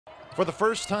For the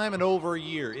first time in over a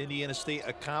year, Indiana State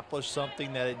accomplished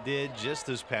something that it did just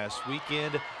this past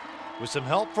weekend with some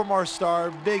help from our star,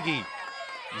 Biggie.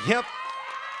 Yep,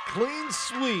 clean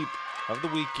sweep of the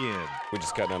weekend. We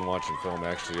just got done watching film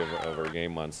actually of our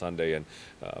game on Sunday, and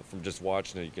from just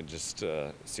watching it, you can just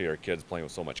see our kids playing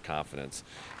with so much confidence.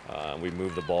 We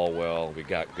moved the ball well, we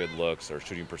got good looks, our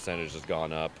shooting percentage has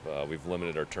gone up, we've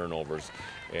limited our turnovers,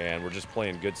 and we're just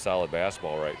playing good solid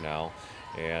basketball right now.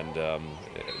 And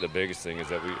the biggest thing is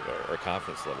that our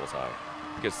confidence level is high.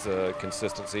 It's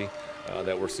consistency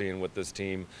that we're seeing with this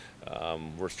team.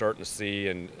 We're starting to see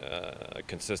a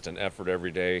consistent effort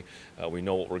every day. We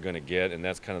know what we're going to get, and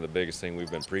that's kind of the biggest thing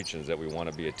we've been preaching, is that we want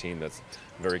to be a team that's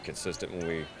very consistent when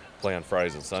we play on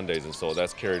Fridays and Sundays, and so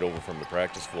that's carried over from the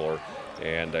practice floor,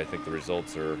 and I think the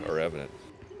results are evident.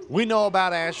 We know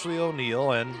about Ashley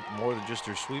O'Neal, and more than just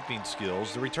her sweeping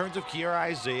skills, the returns of Kiara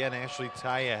Isaiah and Ashley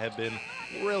Taya have been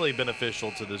really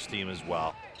beneficial to this team as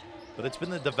well. But it's been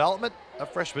the development of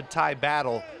freshman Ty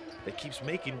Battle that keeps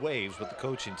making waves with the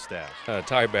coaching staff.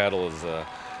 Ty Battle has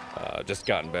just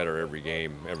gotten better every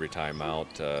game, every time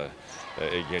out.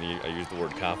 Again, I use the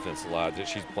word confidence a lot.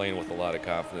 She's playing with a lot of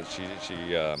confidence.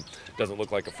 She doesn't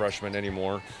look like a freshman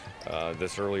anymore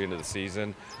this early into the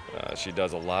season. She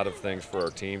does a lot of things for our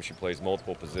team. She plays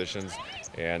multiple positions,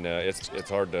 and it's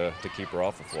hard to keep her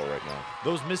off the floor right now.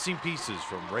 Those missing pieces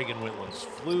from Reagan Whitland's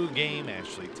flu game,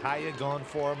 Ashley Taya gone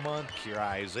for a month, Kiara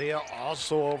Isaiah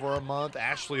also over a month,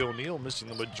 Ashley O'Neal missing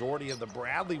the majority of the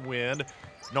Bradley win.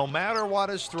 No matter what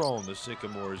is thrown the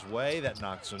Sycamores' way, that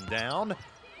knocks them down.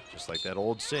 Just like that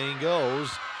old saying goes,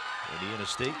 Indiana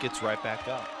State gets right back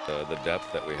up. The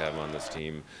depth that we have on this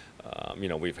team, you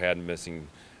know, we've had missing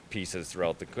pieces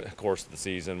throughout the course of the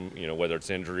season, you know, whether it's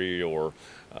injury or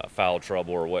foul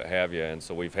trouble or what have you, and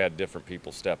so we've had different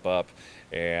people step up,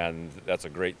 and that's a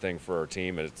great thing for our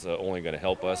team. It's only going to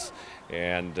help us,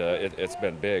 and it's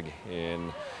been big.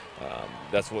 And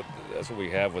that's what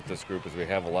we have with this group, is we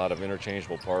have a lot of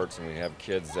interchangeable parts, and we have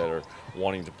kids that are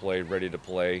wanting to play, ready to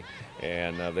play,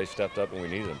 and they stepped up when we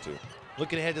needed them to.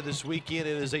 Looking ahead to this weekend,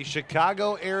 it is a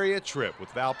Chicago area trip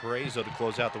with Valparaiso to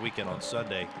close out the weekend on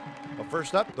Sunday. But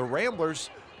first up, the Ramblers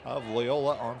of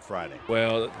Loyola on Friday.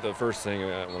 Well, the first thing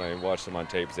when I watched them on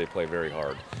tape is they play very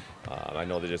hard. I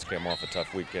know they just came off a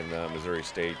tough weekend, Missouri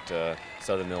State,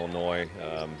 Southern Illinois.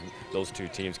 Those two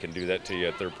teams can do that to you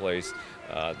at their place.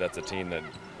 That's a team that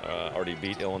already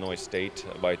beat Illinois State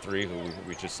by 3, who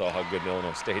we just saw how good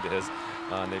Illinois State is.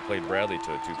 And they played Bradley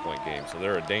to a 2-point game. So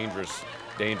they're a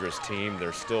dangerous team.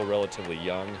 They're still relatively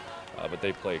young, but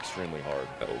they play extremely hard.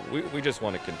 We just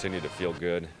want to continue to feel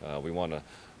good. We want to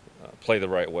play the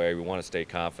right way. We want to stay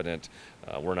confident.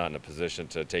 We're not in a position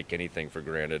to take anything for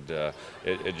granted.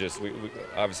 We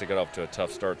obviously got off to a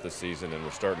tough start this season, and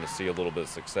we're starting to see a little bit of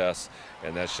success,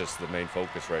 and that's just the main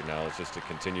focus right now, is just to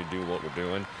continue to do what we're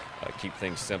doing, keep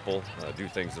things simple, do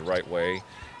things the right way,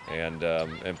 and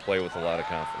play with a lot of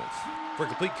confidence. For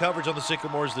complete coverage on the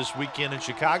Sycamores this weekend in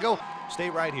Chicago, stay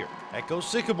right here at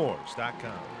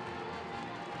GoSycamores.com.